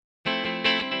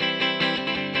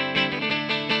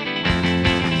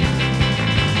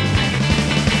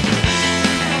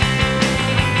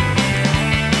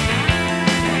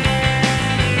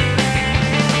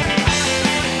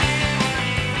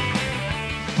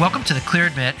Welcome to the Clear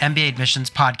Admit MBA Admissions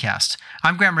Podcast.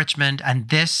 I'm Graham Richmond, and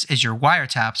this is your Wire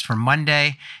Taps for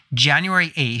Monday, January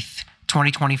 8th,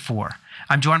 2024.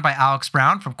 I'm joined by Alex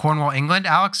Brown from Cornwall, England.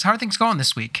 Alex, how are things going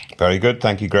this week? Very good.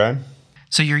 Thank you, Graham.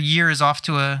 So your year is off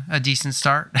to a decent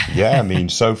start? Yeah, I mean,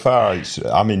 so far,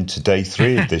 I'm into day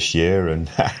 3 of this year. And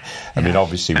I mean,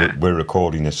 obviously, we're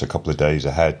recording this a couple of days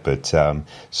ahead, but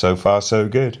so far, so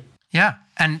good. Yeah.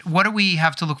 And what do we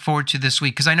have to look forward to this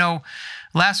week? Because I know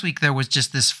last week there was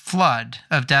just this flood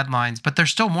of deadlines, but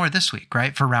there's still more this week,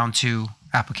 right, for round 2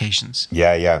 applications?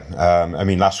 Yeah. I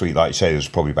mean, last week, like you say, there was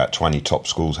probably about 20 top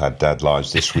schools had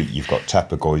deadlines. This week, you've got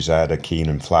Tepper, Goizada,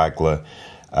 Keenan, Flagler,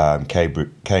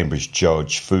 Cambridge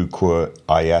Judge, Fuqua,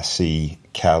 ISE,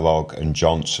 Kellogg and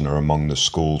Johnson are among the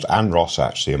schools, and Ross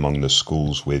actually among the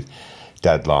schools with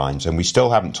deadlines. And we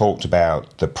still haven't talked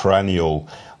about the perennial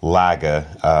lagger,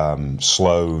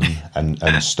 Sloan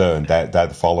and Stern. They're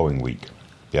the following week.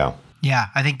 Yeah. Yeah,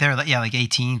 I think they're like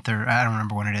 18th, or I don't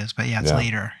remember when it is, but it's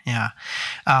later. Yeah.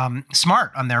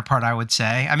 Smart on their part, I would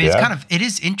say. I mean, it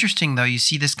is interesting though. You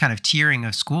see this kind of tiering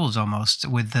of schools almost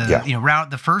with the,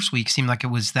 round the first week seemed like it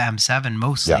was the M7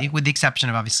 mostly, with the exception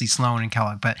of obviously Sloan and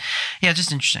Kellogg, but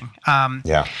just interesting.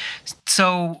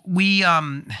 So we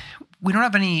don't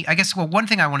have any, I guess, one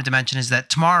thing I wanted to mention is that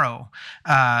tomorrow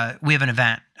we have an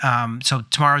event. So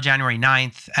tomorrow, January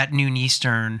 9th at noon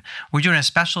Eastern, we're doing a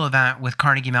special event with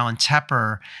Carnegie Mellon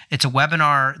Tepper. It's a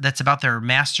webinar that's about their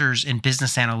Masters in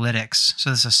Business Analytics. So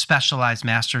this is a specialized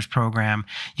master's program.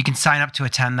 You can sign up to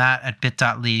attend that at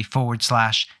bit.ly/CMU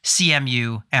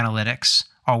Analytics.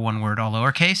 All one word, all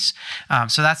lowercase.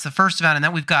 So that's the first event. And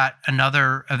then we've got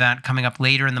another event coming up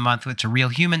later in the month. It's a Real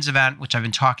Humans event, which I've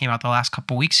been talking about the last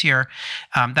couple of weeks here.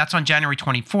 That's on January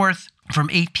 24th from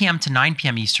 8 p.m. to 9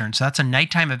 p.m. Eastern. So that's a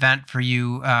nighttime event for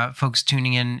you folks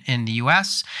tuning in the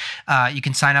U.S. You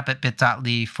can sign up at bit.ly/CA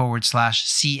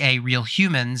Real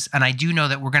Humans. And I do know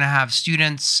that we're going to have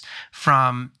students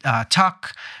from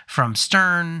Tuck, from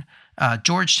Stern,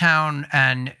 Georgetown,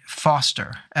 and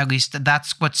Foster. At least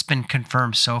that's what's been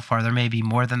confirmed so far. There may be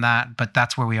more than that, but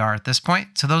that's where we are at this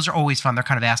point. So those are always fun. They're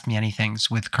kind of Ask Me Anythings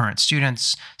with current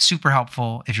students. Super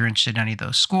helpful if you're interested in any of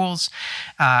those schools.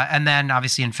 And then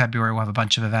obviously in February, we'll have a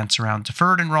bunch of events around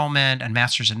deferred enrollment and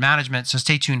Masters in Management. So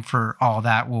stay tuned for all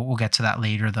that. We'll get to that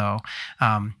later though.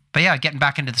 But getting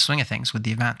back into the swing of things with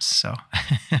the events. So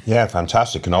yeah,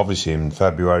 fantastic. And obviously in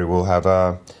February, we'll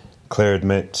have Clear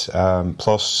Admit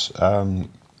plus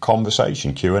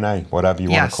conversation, Q&A, whatever you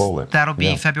want to call it. That'll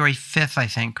be February 5th, I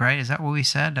think, right? Is that what we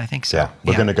said? I think so. Yeah,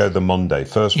 we're going to go the Monday,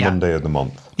 first Monday of the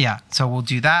month. Yeah, so we'll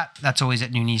do that. That's always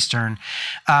at noon Eastern.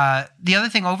 The other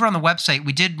thing, over on the website,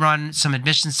 we did run some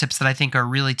admissions tips that I think are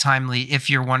really timely if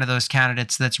you're one of those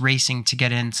candidates that's racing to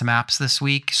get in some apps this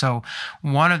week. So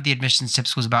one of the admissions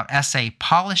tips was about essay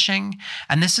polishing.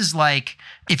 And this is like,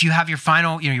 if you have your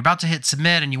final, you're about to hit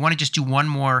submit and you want to just do one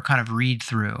more kind of read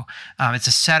through. It's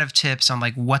a set of tips on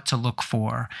like what to look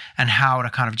for and how to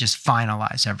kind of just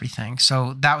finalize everything.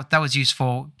 So that was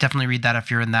useful. Definitely read that if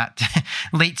you're in that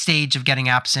late stage of getting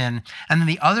apps in. And then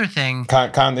the other thing,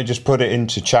 can't they just put it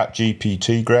into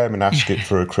ChatGPT, Graham, and ask it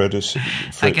for a critique?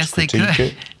 I guess they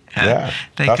could. Yeah,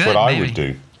 that's what I would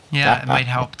do. Yeah, it might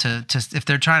help to if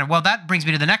they're trying to. Well, that brings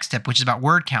me to the next tip, which is about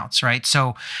word counts, right?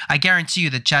 So I guarantee you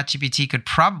that ChatGPT could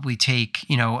probably take,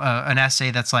 an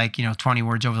essay that's like, 20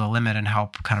 words over the limit and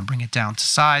help kind of bring it down to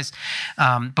size.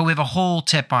 But we have a whole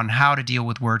tip on how to deal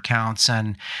with word counts.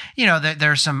 And,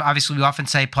 there's some, obviously we often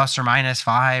say plus or minus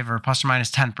 5 or plus or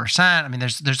minus 10%. I mean,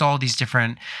 there's all these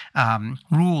different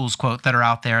rules, quote, that are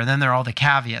out there. And then there are all the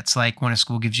caveats, like when a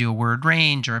school gives you a word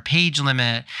range or a page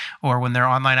limit, or when their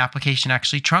online application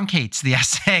actually truncates the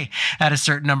essay at a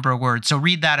certain number of words. So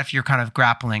read that if you're kind of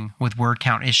grappling with word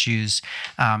count issues.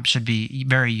 Should be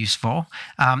very useful.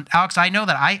 Alex, I know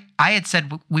that I had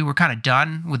said we were kind of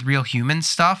done with Real Human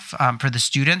stuff for the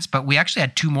students, but we actually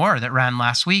had 2 more that ran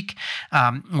last week.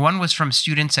 One was from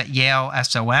students at Yale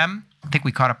SOM. I think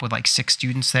we caught up with like 6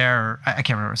 students there, or I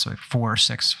can't remember, so like 4 or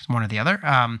 6, one or the other.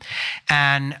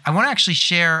 And I want to actually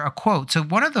share a quote. So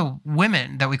one of the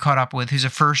women that we caught up with, who's a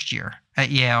first year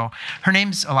at Yale, her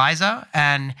name's Eliza,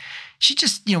 and she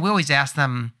just, we always ask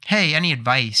them, hey, any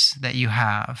advice that you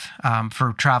have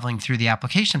for traveling through the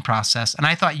application process? And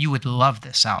I thought you would love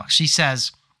this, Alex. She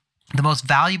says, the most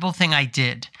valuable thing I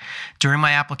did during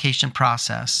my application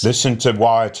process. Listen to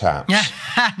Wire Taps. Yeah,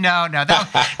 no,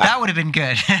 that would have been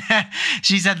good.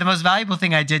 She said the most valuable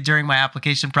thing I did during my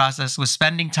application process was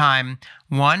spending time,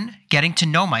 1, getting to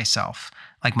know myself,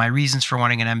 like my reasons for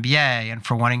wanting an MBA and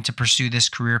for wanting to pursue this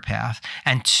career path.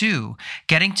 And 2,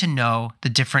 getting to know the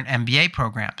different MBA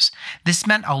programs. This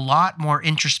meant a lot more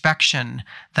introspection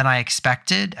than I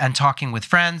expected and talking with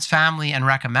friends, family, and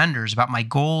recommenders about my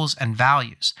goals and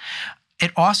values.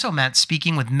 It also meant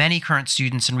speaking with many current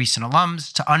students and recent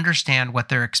alums to understand what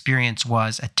their experience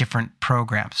was at different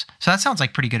programs. So that sounds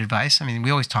like pretty good advice. I mean, we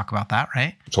always talk about that,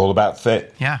 right? It's all about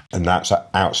fit. Yeah. And that's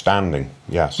outstanding.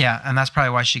 Yes. Yeah. And that's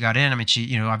probably why she got in. I mean,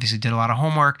 she, obviously did a lot of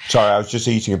homework. Sorry, I was just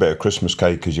eating a bit of Christmas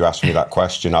cake because you asked me that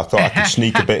question. I thought I could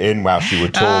sneak a bit in while you were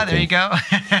talking. There you go.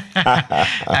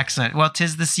 Excellent. Well,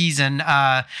 'tis the season.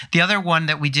 The other one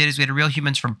that we did is we had a Real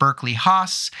Humans from Berkeley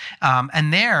Haas.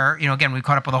 And there, again, we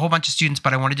caught up with a whole bunch of students,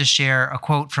 but I wanted to share a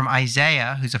quote from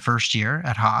Isaiah, who's a first year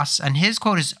at Haas. And his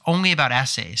quote is only about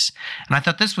essays. And I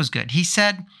thought this was good. He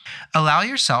said, "Allow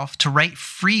yourself to write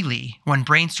freely when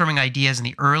brainstorming ideas in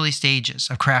the early stages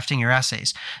of crafting your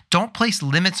essays. Don't place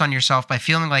limits on yourself by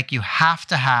feeling like you have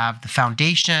to have the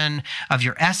foundation of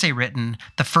your essay written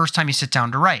the first time you sit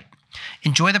down to write.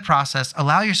 Enjoy the process.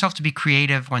 Allow yourself to be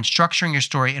creative when structuring your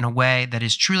story in a way that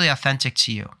is truly authentic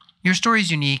to you. Your story is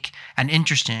unique and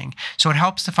interesting, so it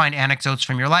helps to find anecdotes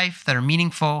from your life that are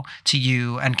meaningful to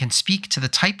you and can speak to the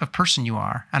type of person you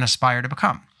are and aspire to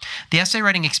become. The essay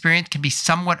writing experience can be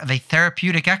somewhat of a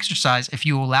therapeutic exercise if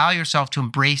you allow yourself to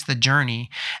embrace the journey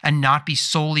and not be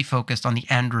solely focused on the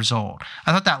end result."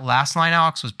 I thought that last line,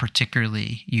 Alex, was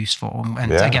particularly useful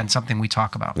and again, something we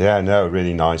talk about. Yeah, no,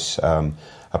 really nice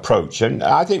approach. And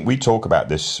I think we talk about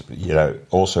this,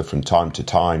 also from time to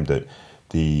time, that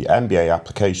the MBA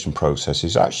application process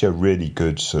is actually a really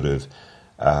good sort of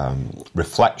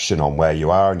reflection on where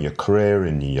you are in your career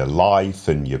and your life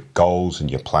and your goals and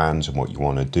your plans and what you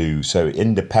want to do. So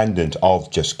independent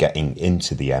of just getting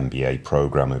into the MBA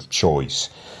program of choice,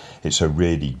 it's a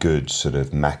really good sort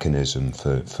of mechanism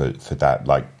for that,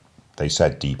 like they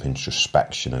said, deep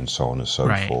introspection and so on and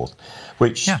so forth,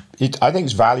 which I think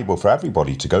is valuable for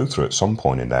everybody to go through at some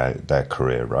point in their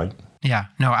career, right? Yeah,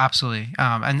 no, absolutely.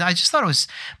 And I just thought it was,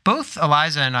 both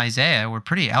Eliza and Isaiah were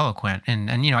pretty eloquent. And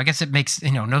I guess it makes,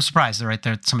 no surprise they're right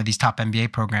there at some of these top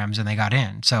MBA programs and they got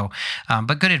in. So,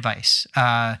 but good advice.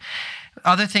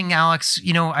 Other thing, Alex,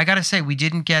 I got to say, we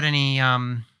didn't get any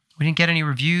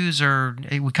reviews, or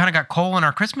we kind of got coal in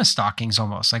our Christmas stockings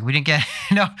almost. Like we didn't get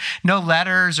no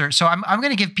letters, so I'm going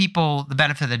to give people the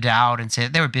benefit of the doubt and say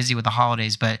that they were busy with the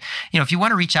holidays. But if you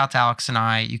want to reach out to Alex and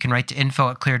I, you can write to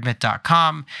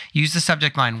info@clearadmit.com, use the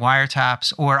subject line Wire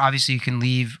Taps, or obviously you can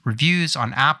leave reviews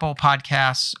on Apple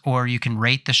Podcasts, or you can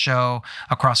rate the show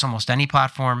across almost any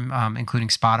platform, including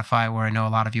Spotify, where I know a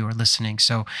lot of you are listening.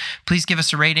 So please give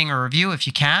us a rating or review if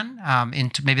you can.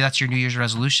 Maybe that's your New Year's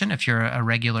resolution if you're a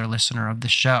regular listener of the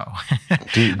show.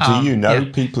 Do you know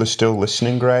people are still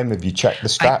listening, Graham? Have you checked the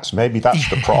stats? Maybe that's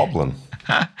the problem.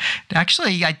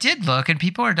 Actually, I did look, and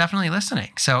people are definitely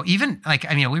listening. So even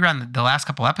we ran the last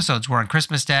couple episodes were on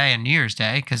Christmas Day and New Year's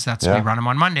Day, because we run them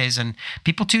on Mondays, and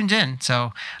people tuned in.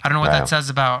 So I don't know what that says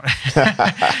about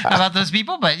about those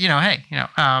people, but hey,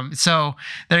 so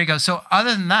there you go. So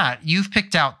other than that, you've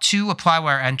picked out 2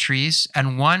 ApplyWire entries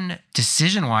and 1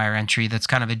 Decision Wire entry that's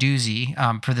kind of a doozy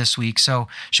for this week. So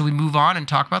should we move on and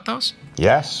talk about those?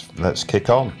 Yes, let's kick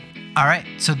on. All right,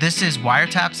 so this is Wire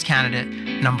Taps candidate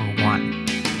number 1.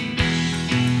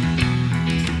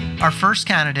 Our first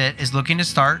candidate is looking to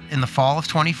start in the fall of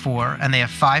 24, and they have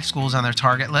 5 schools on their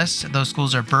target list. Those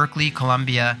schools are Berkeley,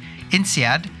 Columbia,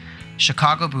 INSEAD,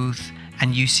 Chicago Booth,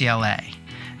 and UCLA.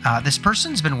 This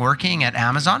person's been working at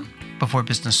Amazon before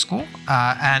business school,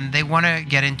 and they want to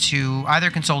get into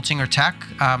either consulting or tech.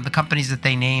 The companies that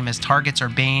they name as targets are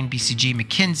Bain, BCG,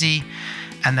 McKinsey,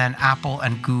 and then Apple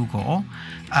and Google.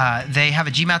 They have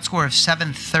a GMAT score of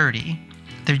 730.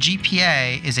 Their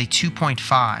GPA is a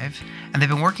 2.5, and they've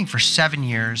been working for 7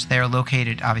 years. They are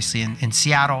located, obviously, in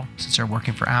Seattle, since they're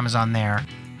working for Amazon there.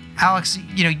 Alex,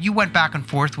 you went back and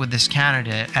forth with this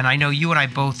candidate, and I know you and I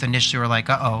both initially were like,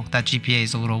 uh-oh, that GPA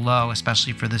is a little low,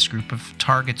 especially for this group of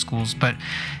target schools. But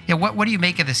what do you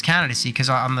make of this candidacy? Because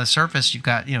on the surface, you've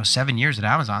got 7 years at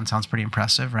Amazon. Sounds pretty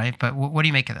impressive, right? But what do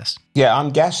you make of this? Yeah, I'm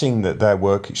guessing that their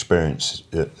work experience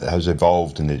has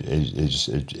evolved and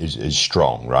is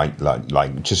strong, right?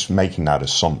 Like just making that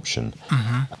assumption.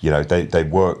 Mm-hmm. They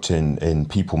worked in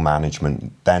people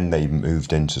management, then they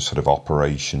moved into sort of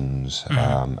operations,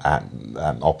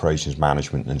 operations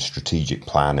management and strategic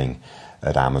planning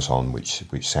at Amazon, which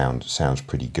sounds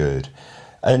pretty good.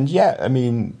 And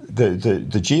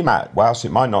the GMAT, whilst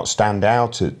it might not stand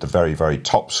out at the very, very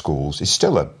top schools, is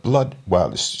still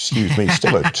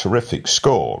still a terrific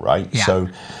score, right? Yeah.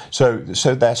 So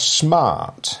they're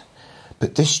smart,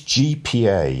 But this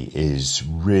GPA is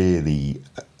really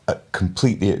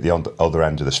completely at the other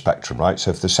end of the spectrum, right?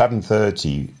 So if the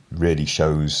 730 really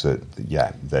shows that,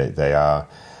 yeah, they are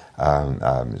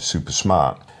super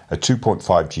smart, a 2.5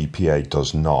 GPA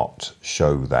does not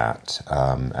show that.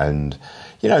 And,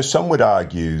 you know, some would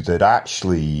argue that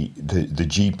actually the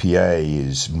GPA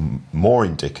is more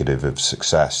indicative of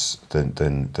success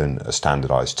than a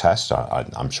standardized test.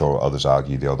 I'm sure others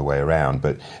argue the other way around,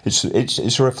 but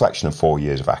it's a reflection of 4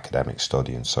 years of academic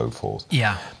study and so forth.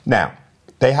 Yeah. Now,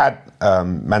 they had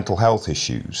mental health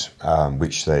issues,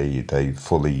 which they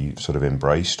fully sort of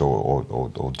embraced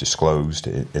or disclosed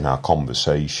in our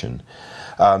conversation.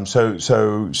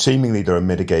 So seemingly they're a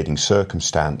mitigating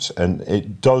circumstance, and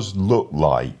it does look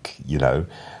like, you know,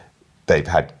 they've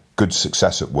had good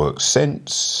success at work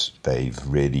since. They've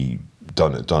really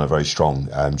done a very strong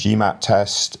GMAT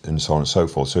test and so on and so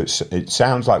forth. So it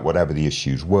sounds like whatever the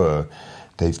issues were,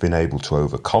 they've been able to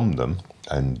overcome them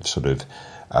and sort of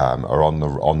are on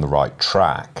the right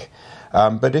track.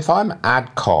 But if I'm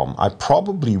AdCom, I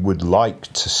probably would like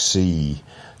to see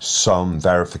some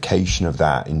verification of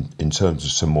that in terms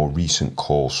of some more recent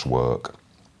coursework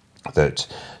that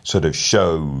sort of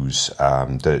shows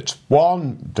that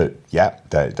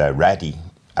they're ready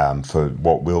for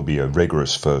what will be a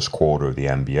rigorous first quarter of the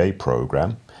MBA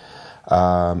program,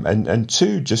 and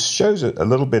two, just shows a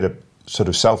little bit of sort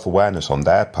of self-awareness on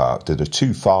their part that a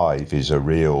 2.5 is a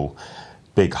real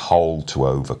big hole to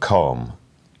overcome,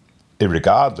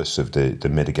 irregardless of the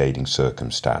mitigating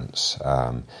circumstance,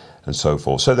 and so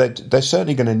forth. So they're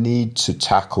certainly going to need to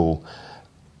tackle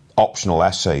optional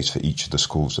essays for each of the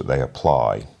schools that they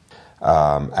apply,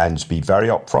 and be very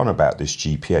upfront about this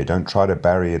GPA. Don't try to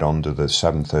bury it under the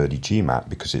 730 GMAT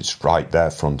because it's right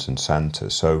there front and center.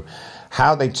 So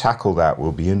how they tackle that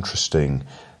will be interesting.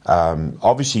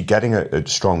 Obviously, getting a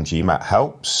strong GMAT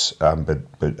helps, but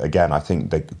again, I think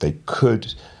they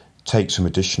could take some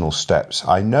additional steps.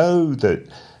 I know that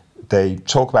they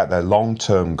talk about their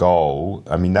long-term goal.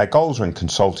 I mean, their goals are in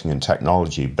consulting and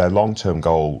technology. Their long-term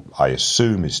goal, I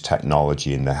assume, is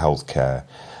technology in the healthcare,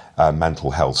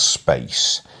 mental health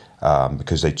space,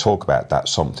 because they talk about that,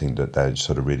 something that they're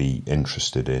sort of really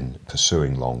interested in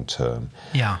pursuing long-term.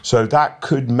 Yeah. So that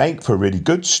could make for a really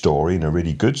good story and a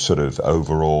really good sort of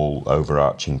overall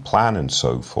overarching plan and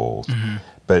so forth. Mm-hmm.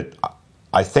 But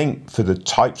I think for the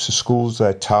types of schools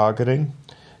they're targeting,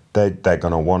 they're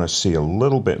going to want to see a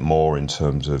little bit more in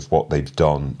terms of what they've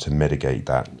done to mitigate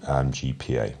that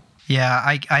GPA.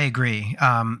 Yeah, I agree.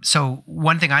 So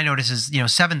one thing I notice is,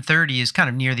 730 is kind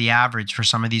of near the average for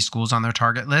some of these schools on their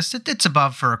target list. It's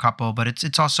above for a couple, but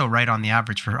it's also right on the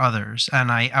average for others.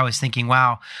 And I was thinking,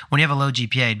 wow, when you have a low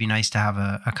GPA, it'd be nice to have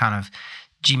a kind of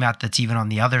GMAT that's even on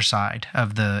the other side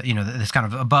of the, that's kind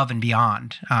of above and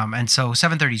beyond. And so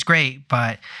 730 is great,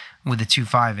 but with the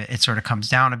 2.5, it sort of comes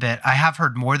down a bit. I have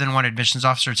heard more than one admissions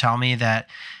officer tell me that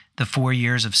the 4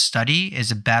 years of study is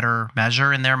a better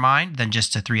measure in their mind than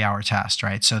just a 3-hour test,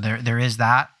 right? So there is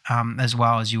that as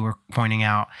well, as you were pointing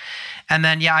out. And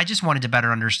then, I just wanted to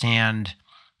better understand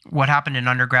what happened in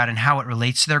undergrad and how it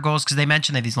relates to their goals, because they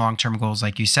mentioned they have these long-term goals,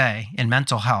 like you say, in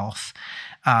mental health.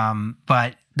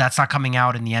 But that's not coming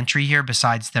out in the entry here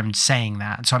besides them saying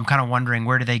that. So I'm kind of wondering,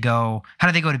 where do they go? How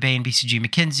do they go to Bain, BCG,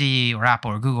 McKinsey, or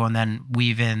Apple, or Google, and then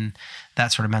weave in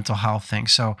that sort of mental health thing?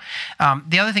 So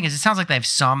the other thing is, it sounds like they have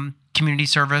some community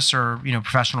service or,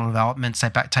 professional development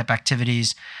type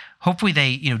activities. Hopefully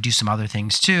they, do some other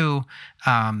things too.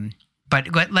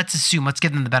 But let's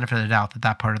give them the benefit of the doubt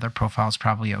that part of their profile is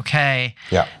probably okay.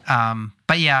 Yeah.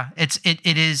 But yeah,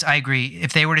 it is, I agree.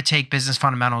 If they were to take business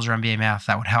fundamentals or MBA math,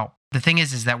 that would help. The thing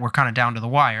is that we're kind of down to the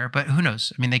wire, but who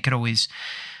knows? I mean, they could always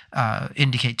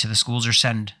indicate to the schools or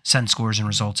send scores and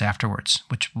results afterwards,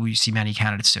 which we see many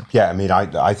candidates do. Yeah, I mean,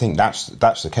 I think that's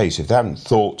the case. If they haven't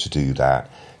thought to do that,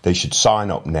 they should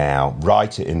sign up now,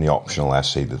 write it in the optional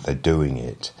essay that they're doing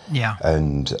it,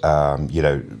 and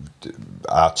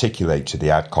articulate to the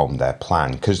AdCom their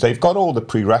plan, because they've got all the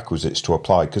prerequisites to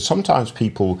apply. Because sometimes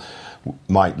people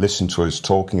might listen to us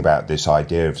talking about this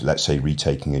idea of, let's say,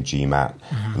 retaking a GMAT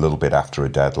a little bit after a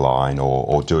deadline,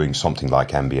 or doing something like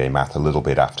MBA Math a little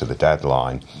bit after the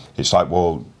deadline. It's like,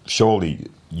 well, surely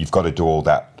you've got to do all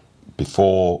that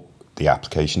before the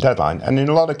application deadline. And in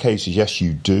a lot of cases, yes,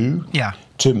 you do,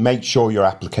 to make sure your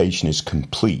application is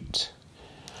complete.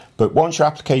 But once your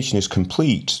application is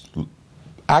complete, some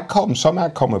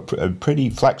AdCom are pretty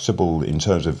flexible in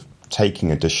terms of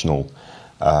taking additional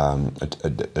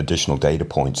data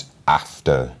points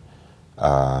after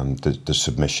the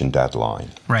submission deadline.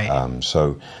 Right.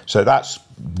 So that's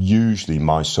usually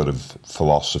my sort of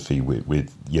philosophy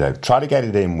with try to get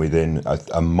it in within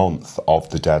a month of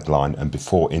the deadline and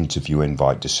before interview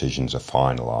invite decisions are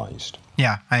finalized.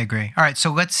 Yeah, I agree. All right,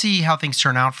 so let's see how things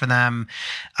turn out for them.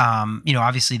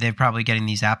 Obviously they're probably getting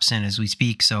these apps in as we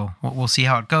speak, so we'll see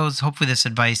how it goes. Hopefully this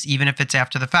advice, even if it's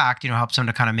after the fact, helps them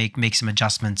to kind of make some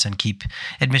adjustments and keep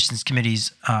admissions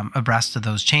committees abreast of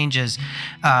those changes.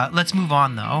 Let's move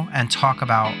on, though, and talk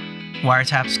about Wire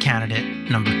Taps candidate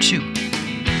number 2.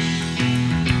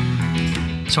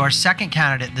 So our second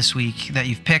candidate this week that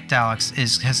you've picked, Alex,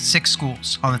 has 6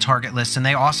 schools on the target list, and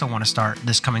they also want to start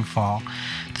this coming fall.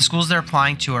 The schools they're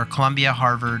applying to are Columbia,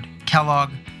 Harvard,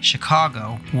 Kellogg,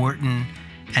 Chicago, Wharton,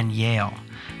 and Yale.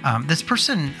 This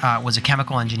person was a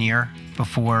chemical engineer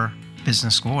before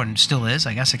business school and still is,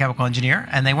 I guess, a chemical engineer,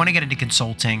 and they want to get into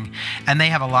consulting, and they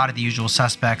have a lot of the usual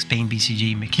suspects, Bain,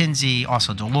 BCG, McKinsey,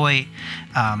 also Deloitte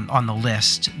on the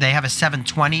list. They have a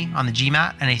 720 on the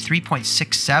GMAT and a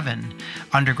 3.67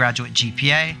 undergraduate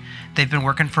GPA. They've been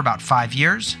working for about 5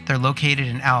 years. They're located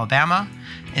in Alabama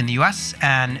in the US,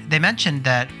 and they mentioned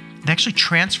that they actually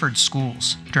transferred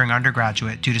schools during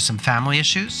undergraduate due to some family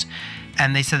issues,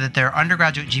 and they said that their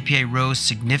undergraduate GPA rose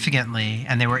significantly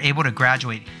and they were able to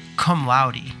graduate cum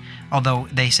laude, although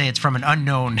they say it's from an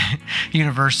unknown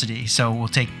university. So we'll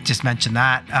just mention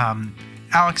that.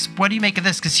 Alex, what do you make of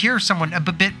this? Because here's someone a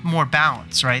bit more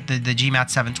balanced, right? The GMAT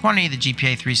 720, the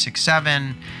GPA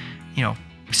 367,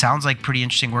 sounds like pretty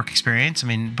interesting work experience. I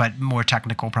mean, but more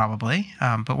technical probably.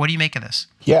 But what do you make of this?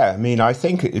 Yeah, I mean, I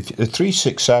think if a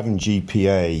 367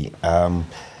 GPA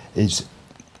is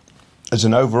as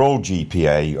an overall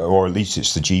GPA, or at least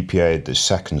it's the GPA at the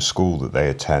second school that they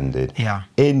attended,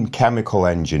 in chemical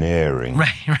engineering.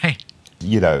 Right.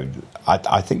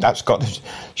 I think that's got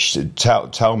to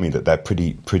tell me that they're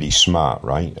pretty smart,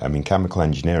 right? I mean, chemical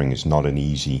engineering is not an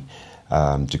easy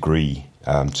degree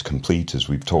to complete, as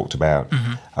we've talked about,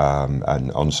 and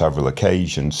on several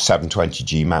occasions. 720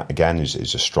 GMAT again is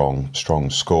a strong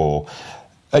score.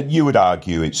 You would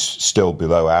argue it's still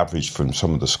below average from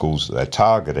some of the schools that they're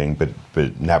targeting, but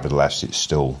nevertheless, it's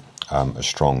still a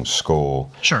strong score.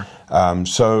 Sure.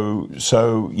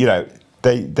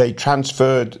 They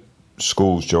transferred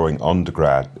schools during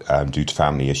undergrad due to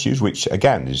family issues, which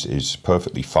again is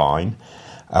perfectly fine.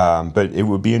 But it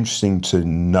would be interesting to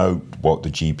note what the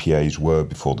GPAs were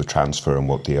before the transfer and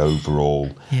what the overall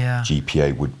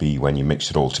GPA would be when you mix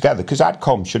it all together. Because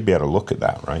AdCom should be able to look at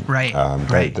that, right?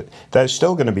 Right. They're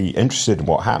still going to be interested in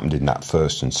what happened in that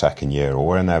first and second year, or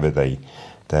whenever they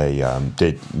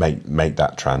did make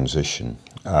that transition.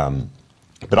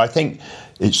 But I think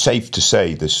it's safe to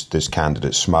say this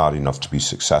candidate's smart enough to be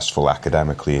successful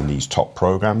academically in these top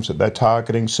programs that they're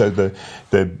targeting. So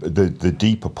the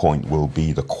deeper point will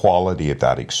be the quality of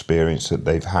that experience that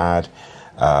they've had,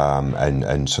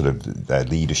 and sort of their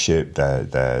leadership,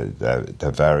 their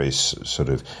various sort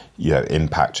of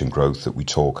impact and growth that we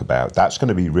talk about. That's going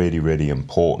to be really, really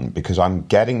important, because I'm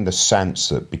getting the sense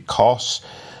that because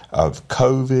of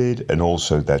COVID and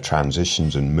also their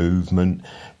transitions and movement,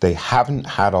 they haven't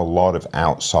had a lot of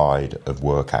outside of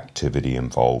work activity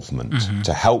involvement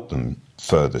to help them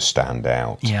further stand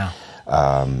out. Yeah.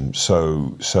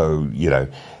 So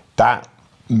that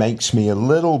makes me a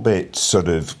little bit sort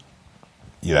of,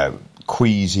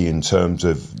 queasy in terms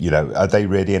of, are they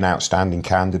really an outstanding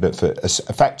candidate for?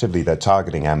 Effectively, they're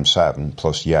targeting M7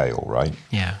 plus Yale, right?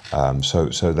 Yeah. So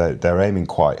they're aiming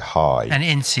quite high. And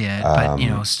INSEAD,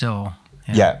 but still.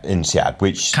 Yeah, INSEAD,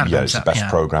 which is the best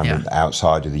program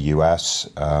outside of the US.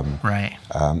 Right.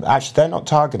 Actually, they're not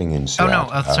targeting INSEAD. Oh,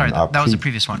 no. Sorry. That was the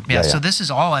previous one. Yeah. So this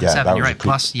is all M7. You're right.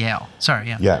 Plus Yale. Sorry.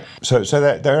 Yeah. Yeah. So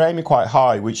they're aiming quite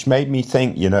high, which made me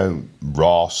think,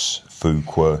 Ross,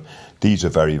 Fuqua, these are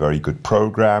very, very good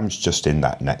programs just in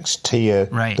that next tier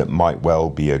that might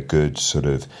well be a good sort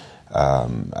of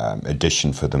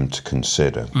addition for them to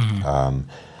consider,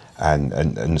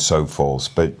 and so forth.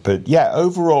 But yeah,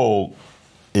 overall,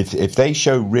 if they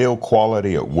show real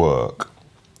quality at work,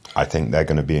 I think they're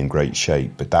going to be in great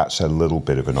shape, but that's a little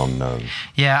bit of an unknown.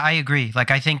 Yeah, I agree. Like,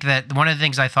 I think that one of the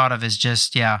things I thought of is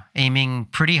just, aiming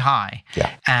pretty high.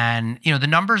 Yeah. And, the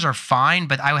numbers are fine,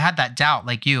 but I had that doubt,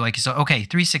 like you, so, okay,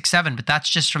 367, but that's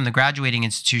just from the graduating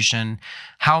institution.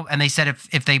 And they said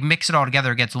if they mix it all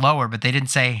together, it gets lower, but they didn't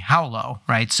say how low,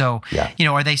 right? So,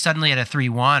 are they suddenly at a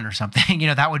 3.1 or something?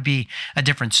 That would be a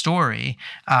different story.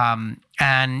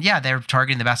 And they're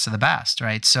targeting the best of the best,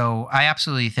 right? So I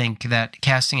absolutely think that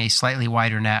casting a slightly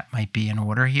wider net might be in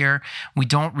order here. We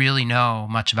don't really know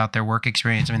much about their work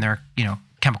experience. I mean, they're,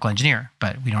 chemical engineer,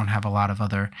 but we don't have a lot of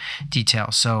other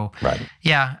details. So,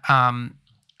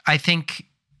 I think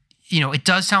it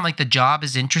does sound like the job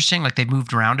is interesting. Like they've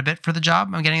moved around a bit for the job.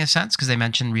 I'm getting a sense because they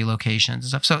mentioned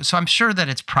relocations and stuff. So I'm sure that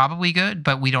it's probably good,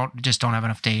 but we don't have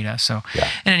enough data. So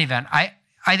in any event, I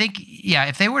think,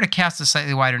 if they were to cast a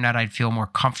slightly wider net, I'd feel more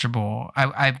comfortable.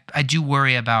 I do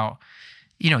worry about,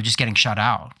 just getting shut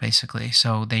out, basically.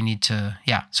 So they need to,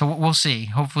 So we'll see.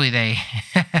 Hopefully they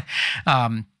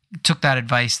took that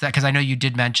advice, because I know you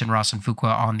did mention Ross and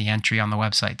Fuqua on the entry on the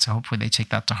website. So hopefully they take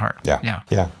that to heart. Yeah.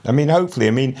 I mean, hopefully.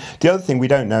 I mean, the other thing we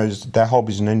don't know is their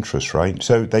hobbies and interests, right?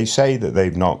 So they say that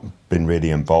they've not been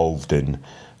really involved in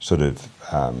sort of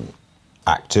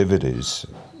activities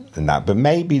and that, but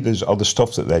maybe there's other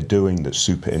stuff that they're doing that's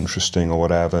super interesting or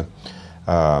whatever,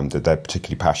 that they're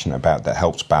particularly passionate about, that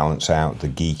helps balance out the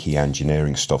geeky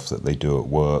engineering stuff that they do at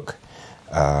work,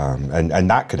 and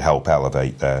that could help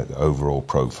elevate their overall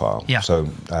profile.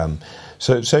 I'm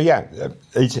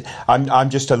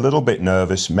just a little bit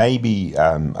nervous. Maybe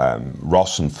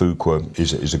Ross and Fuqua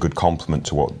is a good complement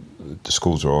to what the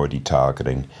schools are already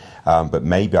targeting, but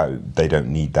maybe they don't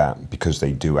need that, because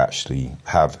they do actually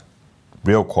have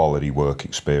real quality work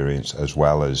experience as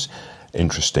well as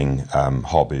interesting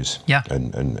hobbies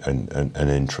and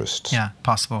interests. Yeah,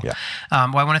 possible. Well,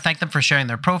 I want to thank them for sharing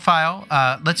their profile.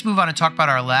 Let's move on and talk about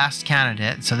our last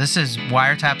candidate. So this is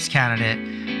Wire Taps candidate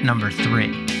number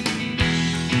 3.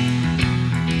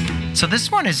 So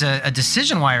this one is a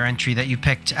decision wire entry that you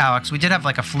picked, Alex. We did have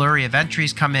like a flurry of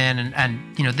entries come in,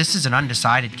 and this is an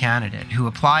undecided candidate who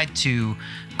applied to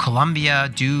Columbia,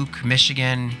 Duke,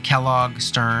 Michigan, Kellogg,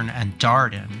 Stern, and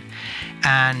Darden.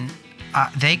 And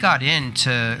they got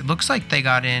it looks like they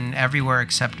got in everywhere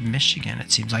except Michigan, it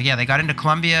seems like. Yeah, they got into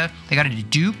Columbia. They got into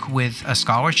Duke with a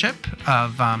scholarship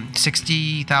of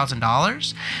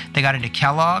 $60,000. They got into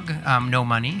Kellogg, no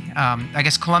money. I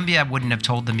guess Columbia wouldn't have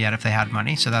told them yet if they had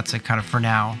money, so that's a kind of, for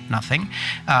now, nothing.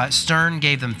 Stern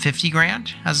gave them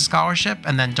 $50,000 as a scholarship,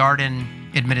 and then Darden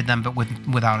admitted them, but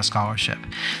without a scholarship.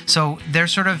 So they're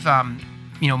sort of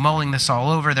mulling this all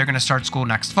over. They're going to start school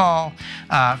next fall.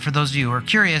 For those of you who are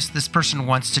curious, this person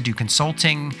wants to do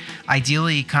consulting,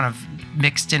 ideally kind of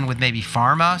mixed in with maybe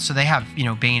pharma. So they have,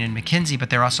 Bain and McKinsey, but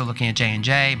they're also looking at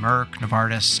J&J, Merck,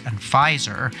 Novartis, and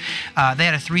Pfizer. They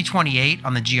had a 328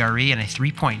 on the GRE and a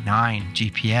 3.9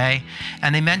 GPA.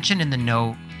 And they mentioned in the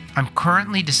note, I'm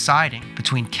currently deciding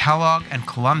between Kellogg and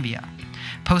Columbia.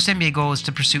 Post-MBA goal is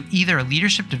to pursue either a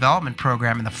leadership development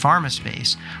program in the pharma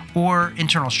space or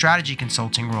internal strategy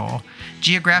consulting role.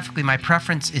 Geographically, my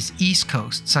preference is East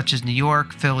Coast, such as New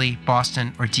York, Philly,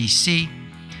 Boston, or DC.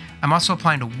 I'm also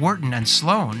applying to Wharton and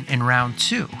Sloan in round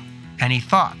 2. Any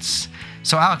thoughts?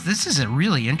 So, Alex, this is a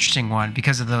really interesting one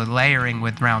because of the layering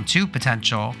with round 2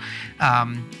 potential.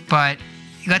 But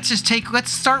let's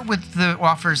start with the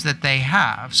offers that they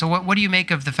have. So what do you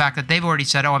make of the fact that they've already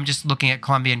said, I'm just looking at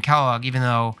Columbia and Kellogg, even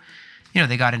though,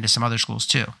 they got into some other schools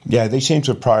too? Yeah, they seem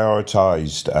to have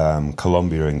prioritized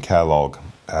Columbia and Kellogg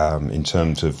in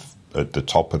terms of at the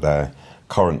top of their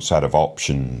current set of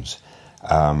options.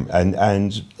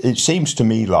 And it seems to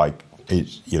me like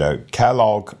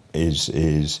Kellogg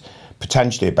is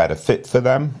potentially a better fit for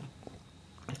them.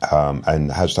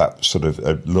 And has that sort of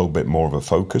a little bit more of a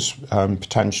focus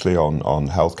potentially on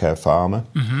healthcare pharma.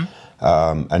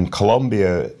 Mm-hmm. And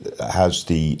Columbia has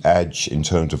the edge in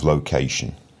terms of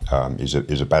location,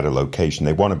 is a better location.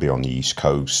 They want to be on the East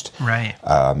Coast. Right.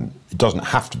 It doesn't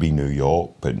have to be New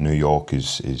York, but New York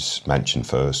is mentioned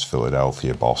first,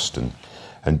 Philadelphia, Boston,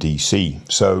 and DC.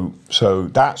 So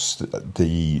that's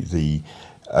the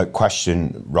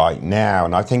question right now.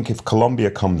 And I think if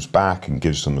Columbia comes back and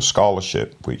gives them a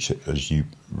scholarship, which, as you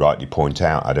rightly point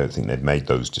out, I don't think they've made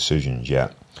those decisions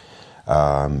yet,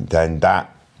 then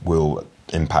that will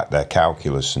impact their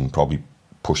calculus and probably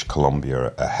push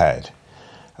Columbia ahead.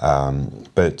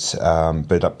 But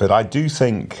I do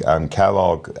think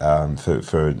Kellogg,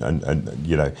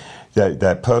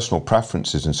 their personal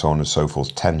preferences and so on and so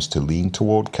forth tends to lean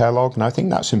toward Kellogg, and I think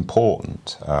that's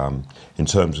important in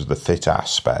terms of the fit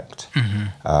aspect.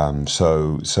 Mm-hmm.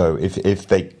 So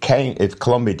if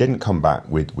Columbia didn't come back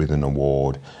with an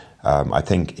award, I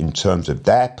think in terms of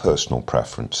their personal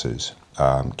preferences,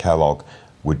 Kellogg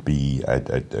would be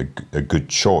a good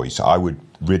choice. I would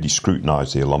really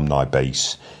scrutinize the alumni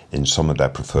base in some of their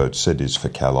preferred cities for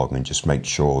Kellogg and just make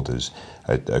sure there's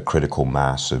a critical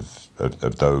mass of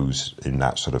those in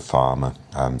that sort of pharma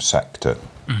sector.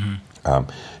 Mm-hmm.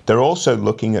 They're also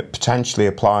looking at potentially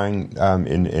applying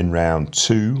in round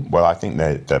 2. Well, I think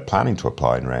they're planning to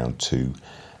apply in round 2.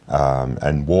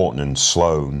 And Wharton and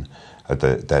Sloan are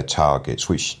their targets,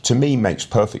 which to me makes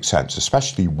perfect sense,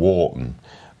 especially Wharton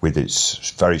with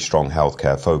its very strong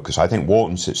healthcare focus. I think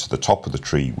Wharton sits at the top of the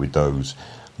tree with those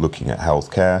looking at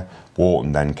healthcare.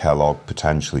 Wharton, then Kellogg,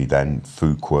 potentially then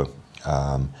Fuqua,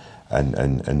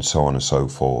 and so on and so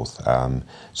forth.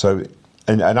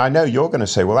 And I know you're going to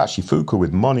say, well, actually, Fuqua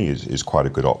with money is quite a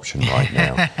good option right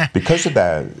now because of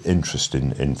their interest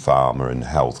in pharma and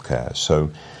healthcare. So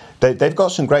they've got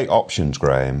some great options,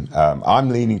 Graham. I'm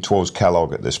leaning towards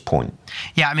Kellogg at this point.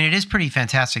 Yeah, I mean, it is pretty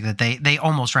fantastic that they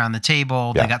almost round the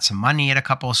table. Yeah. They got some money at a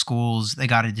couple of schools. They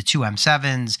got into 2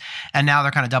 M7s, and now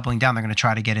they're kind of doubling down. They're going to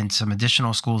try to get into some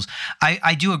additional schools.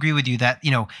 I do agree with you that,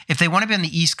 if they want to be on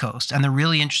the East Coast and they're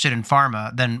really interested in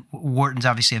pharma, then Wharton's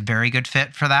obviously a very good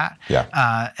fit for that.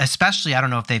 Yeah. Especially, I don't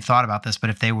know if they've thought about this, but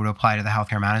if they were to apply to the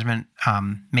healthcare management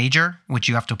major, which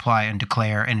you have to apply and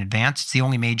declare in advance, it's the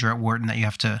only major at Wharton that you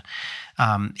have to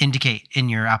indicate in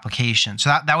your application. So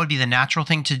that would be the natural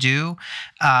thing to do.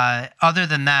 Other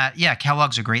than that, yeah,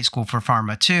 Kellogg's a great school for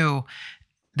pharma too.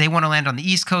 They want to land on the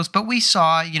East Coast, but we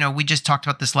saw, we just talked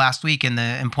about this last week in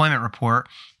the employment report.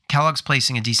 Kellogg's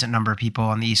placing a decent number of people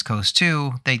on the East Coast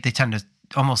too. They tend to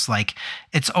almost like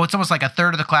it's almost like a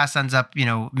third of the class ends up,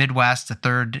 Midwest, a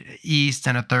third East,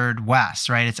 and a third West,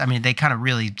 right? They kind of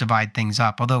really divide things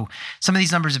up. Although some of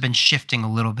these numbers have been shifting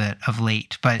a little bit of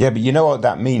late, but yeah, but you know what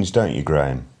that means, don't you,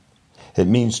 Graham? It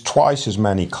means twice as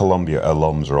many Columbia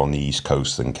alums are on the East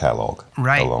Coast than Kellogg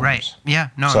alums. Right. Yeah,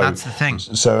 no, that's the thing.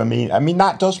 So, I mean,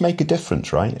 that does make a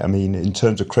difference, right? I mean, in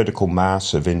terms of critical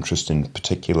mass of interest in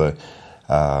particular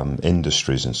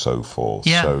industries and so forth.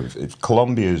 Yeah. So if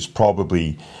Columbia is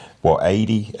probably,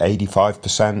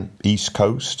 85% East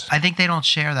Coast? I think they don't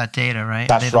share that data, right?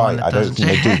 That's right. I don't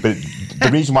think they do. But the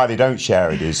reason why they don't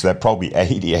share it is they're probably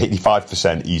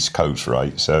 85% East Coast,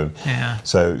 right? So, yeah.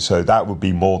 So that would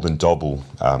be more than double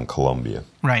Columbia.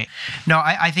 Right. No,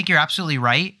 I think you're absolutely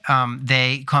right.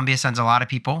 Columbia sends a lot of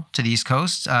people to the East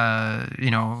Coast.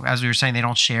 As we were saying, they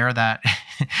don't share that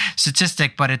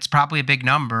statistic, but it's probably a big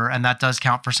number, and that does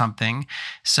count for something.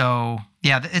 So,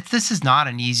 yeah, this is not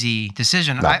an easy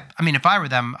decision. No. I mean, if I were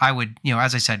them, I would,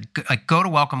 as I said, go to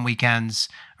welcome weekends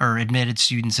or admitted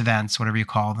students events, whatever you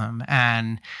call them,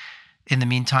 and in the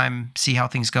meantime, see how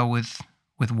things go with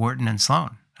Wharton and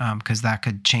Sloan. Because that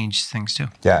could change things too.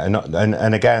 Yeah,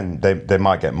 and again, they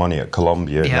might get money at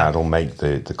Columbia, and that'll make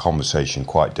the conversation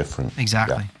quite different.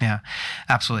 Exactly. Yeah,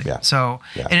 absolutely. Yeah. So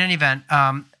in any event,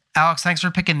 Alex, thanks for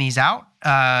picking these out.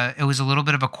 It was a little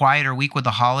bit of a quieter week with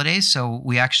the holidays, so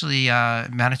we actually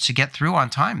managed to get through on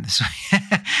time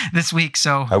this week.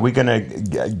 So are we going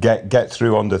to get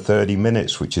through under 30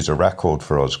 minutes, which is a record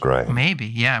for us, Graham? Maybe,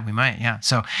 yeah, we might, yeah.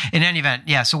 So in any event,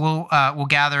 yeah, so we'll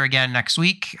gather again next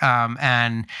week,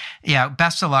 and yeah,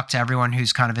 best of luck to everyone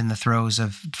who's kind of in the throes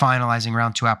of finalizing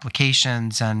round 2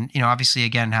 applications, and obviously,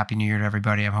 again, Happy New Year to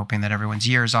everybody. I'm hoping that everyone's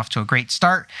year is off to a great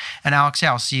start. And Alex,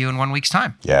 yeah, I'll see you in 1 week's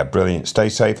time. Yeah, brilliant. Stay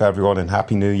safe, everyone, and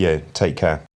Happy New Year. Take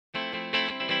care.